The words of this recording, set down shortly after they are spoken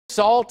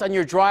Salt on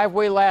your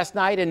driveway last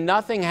night and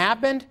nothing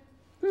happened?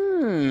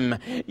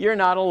 You're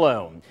not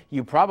alone.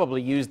 You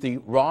probably used the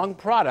wrong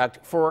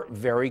product for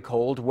very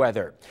cold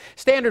weather.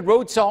 Standard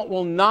road salt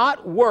will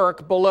not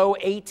work below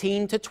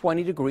 18 to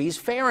 20 degrees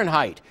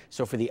Fahrenheit.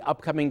 So for the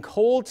upcoming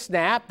cold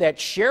snap that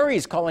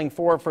Sherry's calling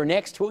for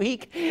next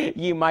week,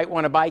 you might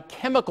want to buy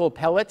chemical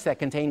pellets that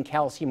contain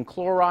calcium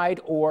chloride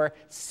or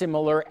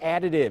similar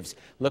additives.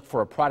 Look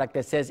for a product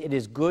that says it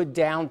is good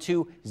down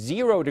to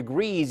 0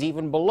 degrees,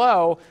 even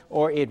below,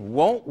 or it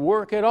won't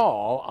work at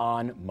all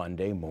on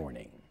Monday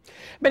morning.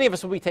 Many of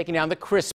us will be taking down the Christmas